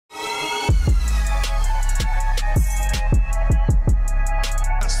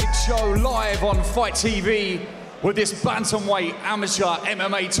live on Fight TV with this Bantamweight Amateur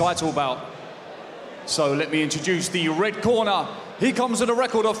MMA title bout. So let me introduce the red corner. He comes with a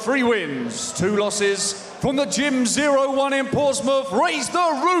record of 3 wins, 2 losses. From the Gym 01 in Portsmouth, raise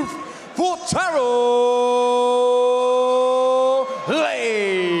the roof for Tarrou.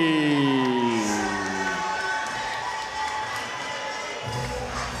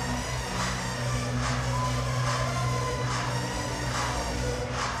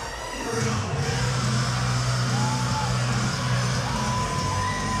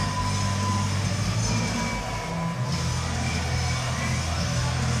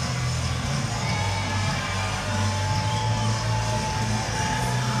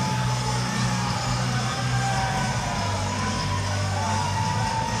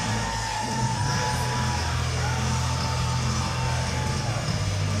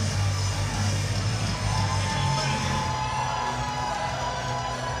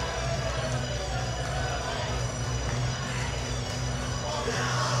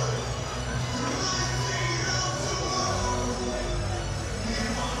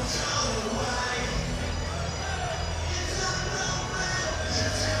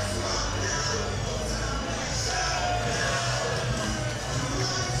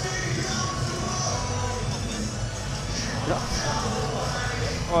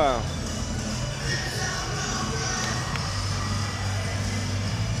 Wow.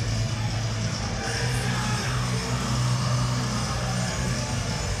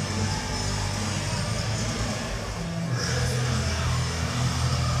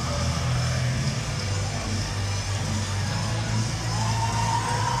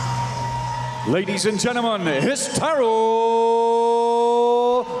 Ladies and gentlemen, it's Tarrou.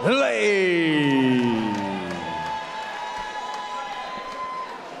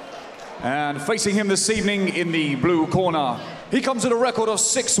 And facing him this evening in the blue corner, he comes with a record of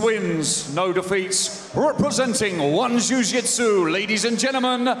 6 wins, no defeats, representing One Jiu-Jitsu. Ladies and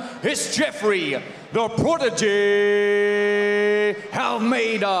gentlemen, it's Jeffery, the Prodigy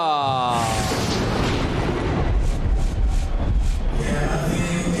Almeida.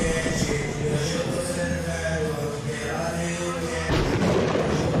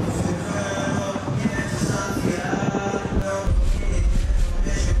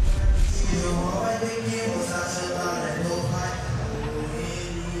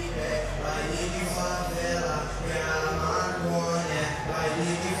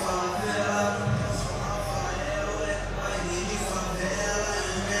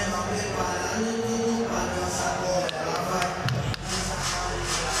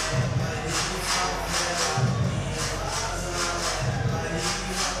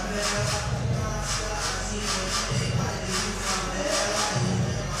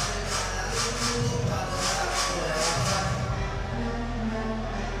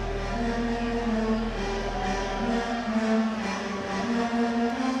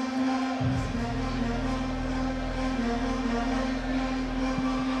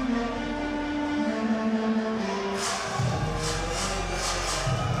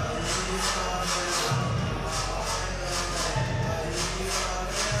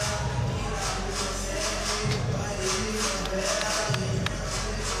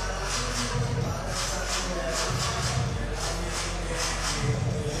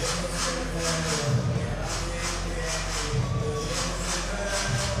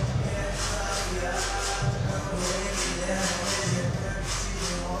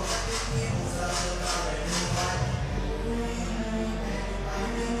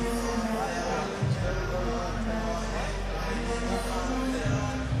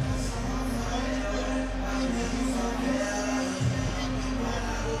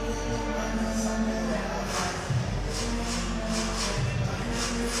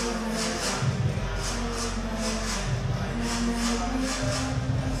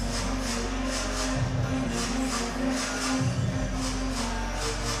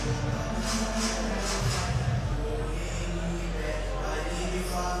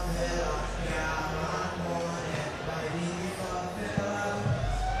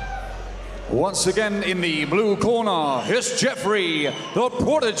 Once again in the blue corner, here's Jeffery, the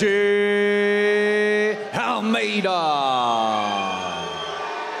Prodigy Almeida.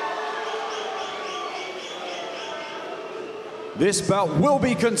 This bout will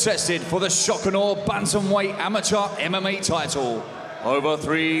be contested for the Shock and Awe Bantamweight Amateur MMA title. Over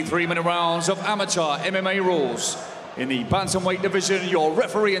 3 3-minute rounds of amateur MMA rules. In the Bantamweight division, your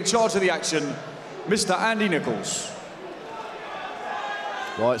referee in charge of the action, Mr. Andy Nichols.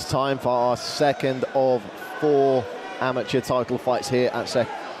 Well, it's time for our second of 4 amateur title fights here at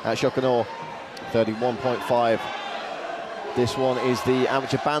Shock and Awe. 31.5 This one is the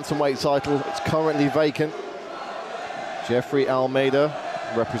Amateur Bantamweight title. It's currently vacant. Jeffery Almeida,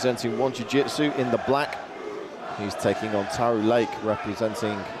 representing One Jiu-Jitsu in the black. He's taking on Tarrou Lake,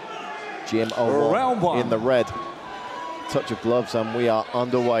 representing GM01 in the red. Touch of gloves and we are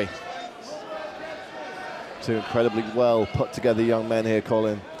underway. Two incredibly well put together young men here,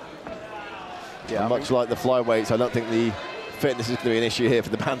 Colin. Yeah, much like the flyweights, I don't think the fitness is going to be an issue here for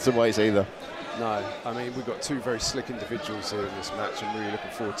the bantamweights either. No, I mean, we've got two very slick individuals here in this match. I'm really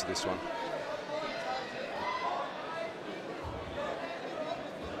looking forward to this one.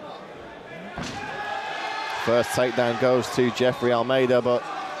 First takedown goes to Jeffery Almeida, but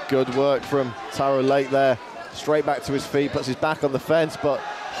good work from Tarrou Lake there. Straight back to his feet, puts his back on the fence, but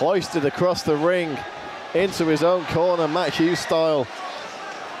hoisted across the ring into his own corner, Matt Hughes style.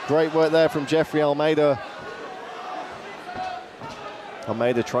 Great work there from Jeffery Almeida.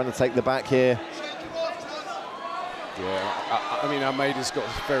 Almeida trying to take the back here. Yeah, I mean, Almeida's got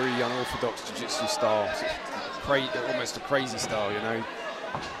a very unorthodox jiu-jitsu style. Almost a crazy style, you know.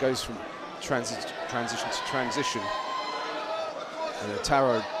 Goes from transition to transition. And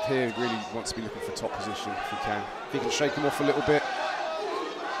Tarrou here really wants to be looking for top position if he can. If he can shake him off a little bit.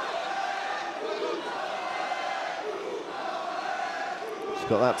 He's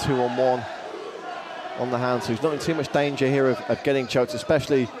got that 2-on-1 on the hand, so he's not in too much danger here of getting choked,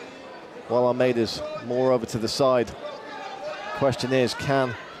 especially while Almeida's more over to the side. Question is,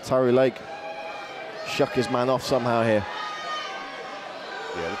 can Tarrou Lake shuck his man off somehow here?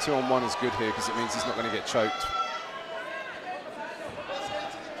 Yeah, the 2-on-1 is good here because it means he's not going to get choked.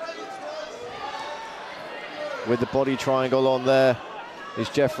 With the body triangle on there is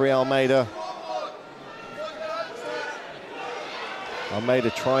Jeffery Almeida. Almeida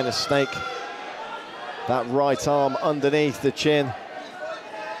trying to snake that right arm underneath the chin.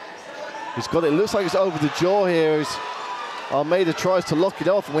 He's got it, looks like it's over the jaw here as Almeida tries to lock it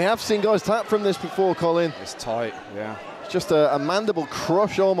off. And we have seen guys tap from this before, Colin. It's tight, yeah. It's just a mandible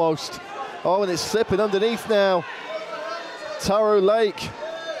crush almost. Oh, and it's slipping underneath now. Tarrou Lake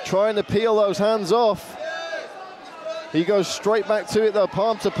trying to peel those hands off. He goes straight back to it though,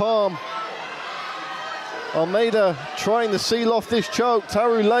 palm to palm. Almeida trying to seal off this choke.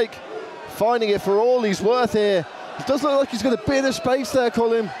 Tarrou Lake finding it for all he's worth here. It does look like he's got a bit of space there,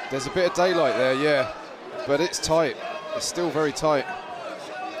 Colin. There's a bit of daylight there, yeah. But it's tight. It's still very tight.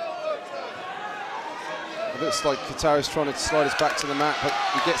 It looks like Tarrou's trying to slide us back to the mat, but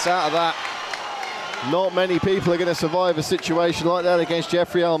he gets out of that. Not many people are going to survive a situation like that against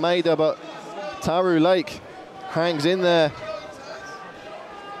Jeffery Almeida, but Tarrou Lake hangs in there.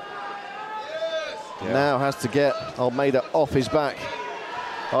 Yeah. Now has to get Almeida off his back.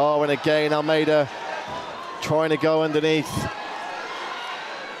 Oh, and again, Almeida trying to go underneath.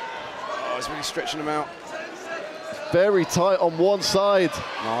 Oh, he's really stretching him out. Very tight on one side.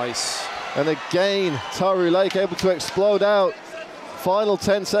 Nice. And again, Tarrou Lake able to explode out. Final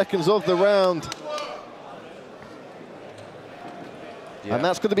 10 seconds of the round. Yeah. And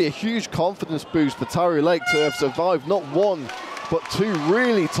that's going to be a huge confidence boost for Tarrou Lake to have survived not one, but two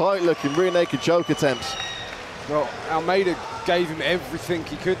really tight-looking rear naked choke attempts. Well, Almeida gave him everything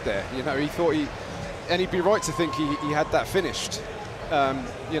he could there. You know, he thought and he'd be right to think he had that finished.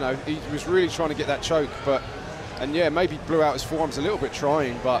 You know, he was really trying to get that choke, and yeah, maybe blew out his forearms a little bit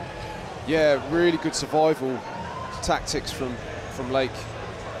trying, but yeah, really good survival tactics from Lake.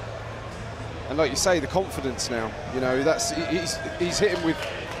 And like you say, the confidence now, you know, he's hit him with,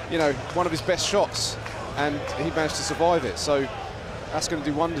 you know, one of his best shots, and he managed to survive it. So that's going to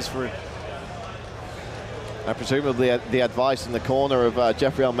do wonders for him. And presumably the advice in the corner of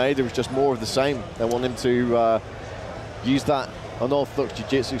Jeffery Almeida was just more of the same. They want him to use that unorthodox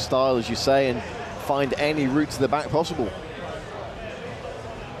jiu-jitsu style, as you say, and find any route to the back possible.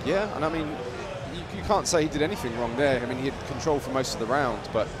 Yeah, and I mean, you can't say he did anything wrong there. I mean, he had control for most of the round,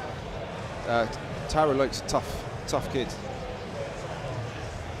 but Tarrou Lake's a tough kid.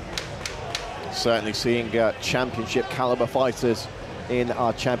 Certainly seeing championship caliber fighters in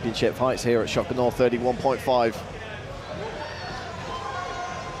our championship fights here at Shocker North 31.5.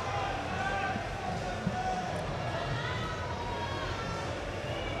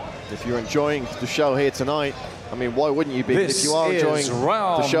 If you're enjoying the show here tonight, I mean, why wouldn't you be? If you are enjoying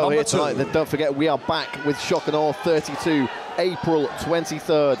the show here tonight, then don't forget we are back with Shocker North 32, April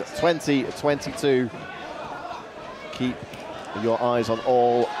 23rd, 2022. Keep your eyes on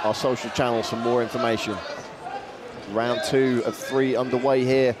all our social channels for more information. Round 2 of 3 underway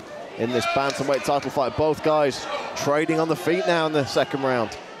here in this bantamweight title fight. Both guys trading on the feet now in the second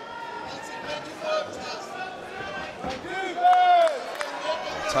round.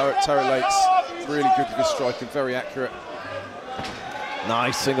 Tarrou Lake's really good with his striking, very accurate.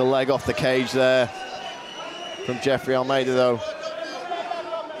 Nice single leg off the cage there from Jeffery Almeida, though.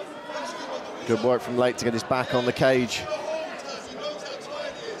 Good work from Lake to get his back on the cage.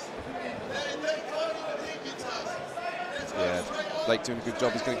 Yeah, Lake doing a good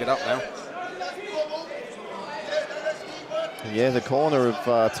job. He's going to get up now. Yeah, the corner of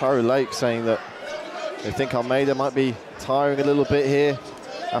Tarrou Lake saying that they think Almeida might be tiring a little bit here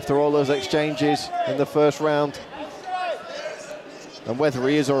after all those exchanges in the first round. And whether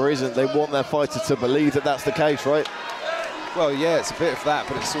he is or isn't, they want their fighter to believe that that's the case, right? Well, yeah, it's a bit of that,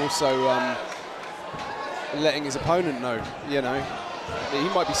 but it's also letting his opponent know, you know. He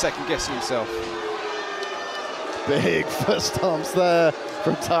might be second-guessing himself. Big first stomps there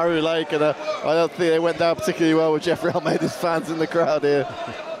from Tarrou Lake, and I don't think they went down particularly well with Jeffery Almeida's fans in the crowd here.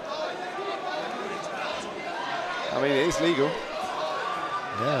 I mean, it is legal.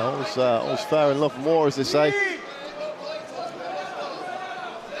 Yeah, all's fair in love and war, as they say.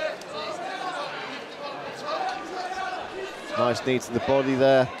 Nice knee to the body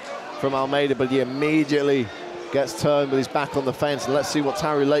there from Almeida, but he immediately gets turned with his back on the fence. And let's see what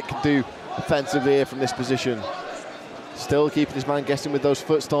Tarrou Lake can do offensively here from this position. Still keeping his man guessing with those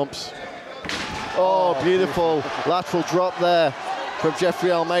foot stomps. Oh, beautiful lateral drop there from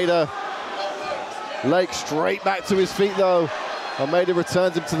Jeffery Almeida. Lake straight back to his feet, though. Almeida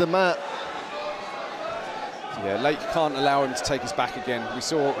returns him to the mat. Yeah, Lake can't allow him to take his back again. We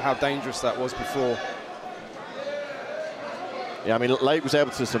saw how dangerous that was before. Yeah, I mean, Lake was able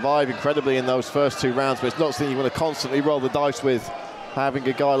to survive incredibly in those first 2 rounds, but it's not something you want to constantly roll the dice with, having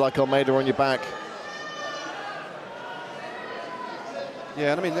a guy like Almeida on your back.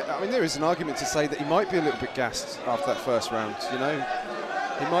 Yeah, and I mean, there is an argument to say that he might be a little bit gassed after that first round. You know,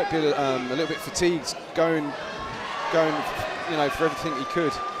 he might be a little bit fatigued, going, you know, for everything he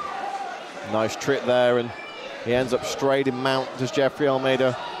could. Nice trick there, and he ends up straight in mount. Does Jeffery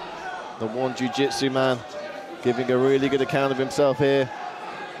Almeida, the one jiu-jitsu man, giving a really good account of himself here.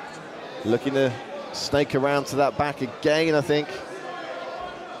 Looking to snake around to that back again, I think.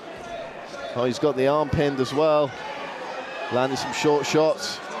 Oh, he's got the arm pinned as well. Landing some short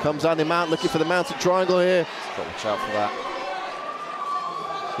shots. Comes down in mount, looking for the mounted triangle here. Got to watch out for that.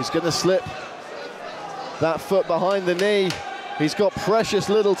 He's going to slip that foot behind the knee. He's got precious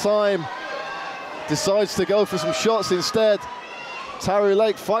little time. Decides to go for some shots instead. Tarrou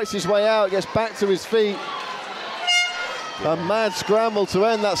Lake fights his way out, gets back to his feet. A mad scramble to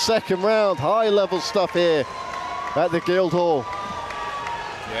end that second round. High-level stuff here at the Guildhall.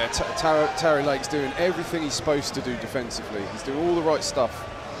 Yeah, Tarrou Lake's doing everything he's supposed to do defensively. He's doing all the right stuff,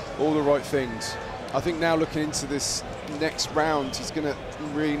 all the right things. I think now looking into this next round, he's going to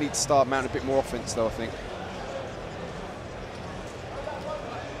really need to start mounting a bit more offense, though, I think.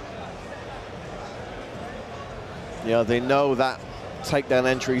 Yeah, they know that takedown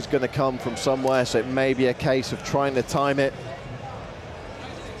entry is going to come from somewhere, so it may be a case of trying to time it.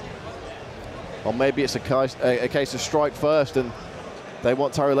 Or maybe it's a case of strike first, and they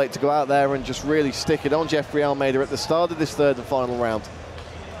want Tarrou Lake to go out there and just really stick it on Jeffery Almeida at the start of this third and final round.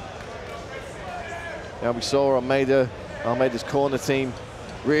 Now we saw Almeida's corner team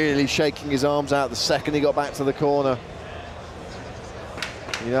really shaking his arms out the second he got back to the corner.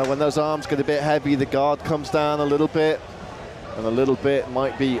 You know, when those arms get a bit heavy, the guard comes down a little bit, and a little bit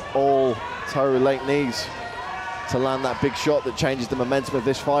might be all Tarrou Lake needs to land that big shot that changes the momentum of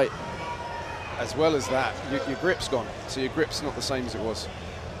this fight. As well as that, your grip's gone, so your grip's not the same as it was.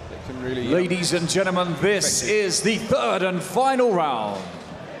 It can really... Ladies and gentlemen, this is the third and final round.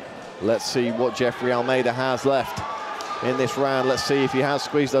 Let's see what Jeffery Almeida has left in this round. Let's see if he has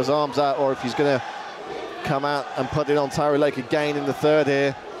squeezed those arms out, or if he's going to come out and put it on Tarrou Lake again in the third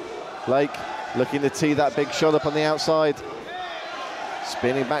here. Lake looking to tee that big shot up on the outside.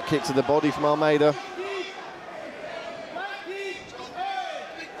 Spinning back kick to the body from Almeida.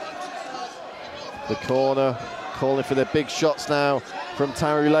 The corner calling for the big shots now from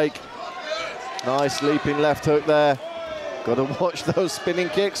Tarrou Lake. Nice leaping left hook there. Got to watch those spinning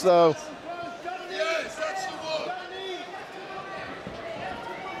kicks though.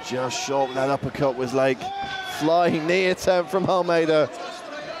 Just short that uppercut was Lake. Flying knee attempt from Almeida.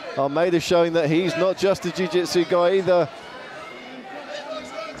 Almeida showing that he's not just a jiu-jitsu guy either.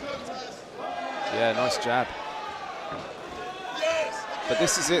 Yeah, nice jab. But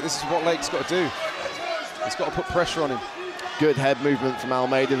this is it. This is what Lake's got to do. He's got to put pressure on him. Good head movement from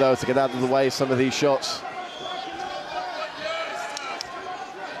Almeida, though, to get out of the way of some of these shots.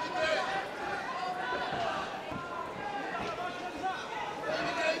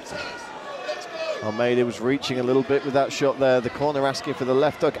 Almeida was reaching a little bit with that shot there. The corner asking for the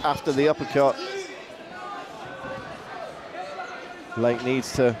left hook after the uppercut. Lake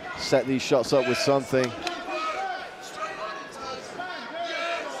needs to set these shots up with something.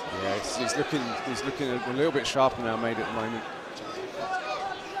 Yeah, he's looking a little bit sharper than Almeida at the moment.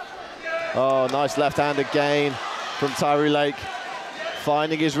 Oh, nice left-hand again from Tarrou Lake.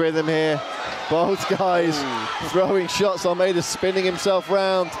 Finding his rhythm here. Both guys throwing shots. Almeida spinning himself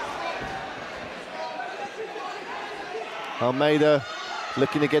round. Almeida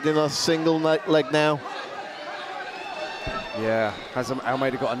looking to get in a single leg now. Yeah, has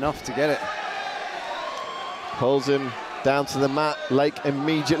Almeida got enough to get it? Pulls him down to the mat. Lake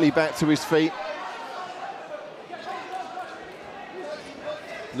immediately back to his feet.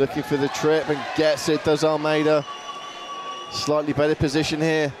 Looking for the trip and gets it, does Almeida. Slightly better position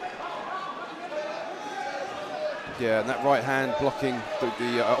here. Yeah, and that right hand blocking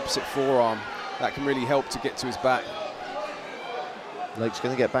the opposite forearm, that can really help to get to his back. Lake's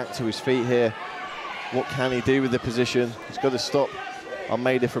going to get back to his feet here. What can he do with the position? He's got to stop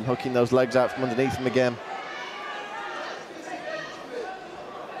Almeida from hooking those legs out from underneath him again.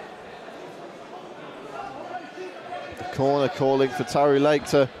 The corner calling for Tarrou Lake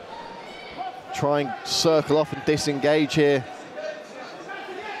to try and circle off and disengage here.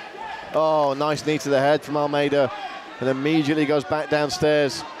 Oh, nice knee to the head from Almeida, and immediately goes back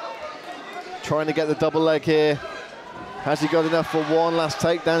downstairs. Trying to get the double leg here. Has he got enough for one last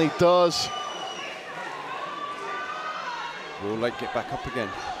takedown? He does. Will Lake get back up again?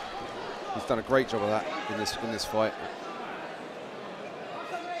 He's done a great job of that in this fight.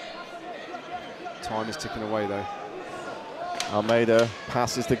 Time is ticking away though. Almeida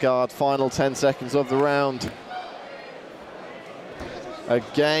passes the guard. Final 10 seconds of the round.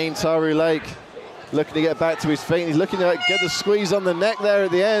 Again, Tarrou Lake looking to get back to his feet. He's looking to get the squeeze on the neck there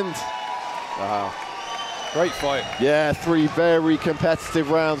at the end. Wow, great fight. Yeah, 3 very competitive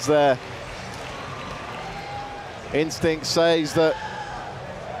rounds there. Instinct says that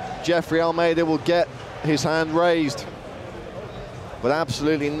Jeffery Almeida will get his hand raised, but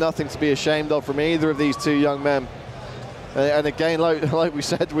absolutely nothing to be ashamed of from either of these two young men. And again, like we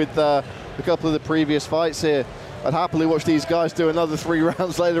said with a couple of the previous fights here, I'd happily watch these guys do another 3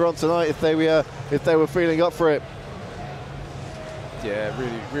 rounds later on tonight if they were feeling up for it. Yeah,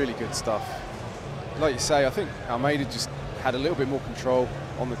 really, really good stuff. Like you say, I think Almeida just had a little bit more control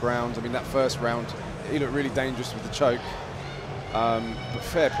on the ground. I mean, that first round, he looked really dangerous with the choke. But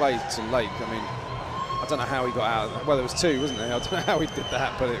fair play to Lake. I mean, I don't know how he got out. Well, there was 2, wasn't there? I don't know how he did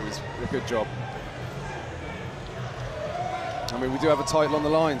that, but it was a good job. I mean, we do have a title on the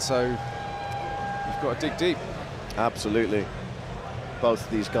line, so you've got to dig deep. Absolutely. Both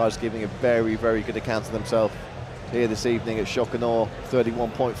of these guys giving a very, very good account of themselves here this evening at Shock and Awe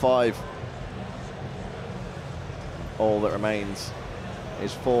 31.5. All that remains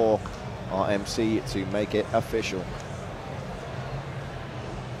is for our MC to make it official.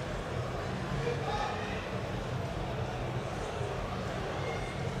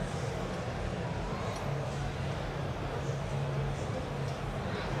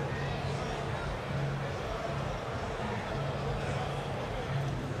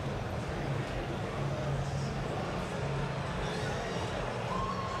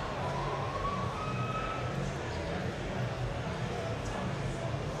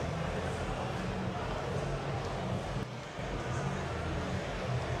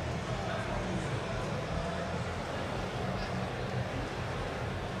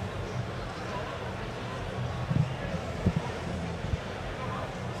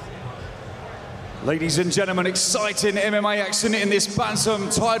 Ladies and gentlemen, exciting MMA action in this bantam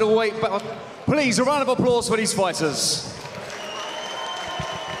title weight bout. Please, a round of applause for these fighters.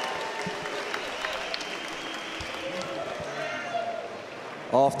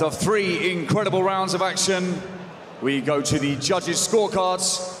 After 3 incredible rounds of action, we go to the judges'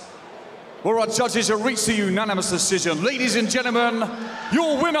 scorecards, where our judges have reached a unanimous decision. Ladies and gentlemen,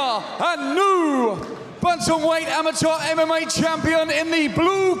 your winner and new Bantamweight Amateur MMA champion in the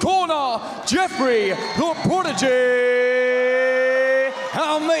blue corner, Jeffery the Prodigy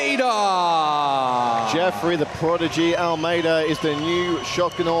Almeida. Jeffery the Prodigy Almeida is the new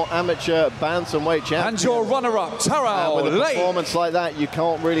Shock and Awe Amateur Bantamweight champion. And your runner-up, Tarrou. With a performance like that, you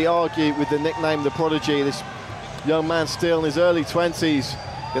can't really argue with the nickname the Prodigy. This young man still in his early 20s,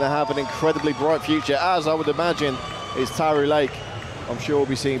 going to have an incredibly bright future, as I would imagine is Tarrou Lake. I'm sure we'll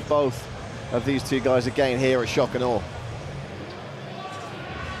be seeing both of these two guys again here at Shock and Awe.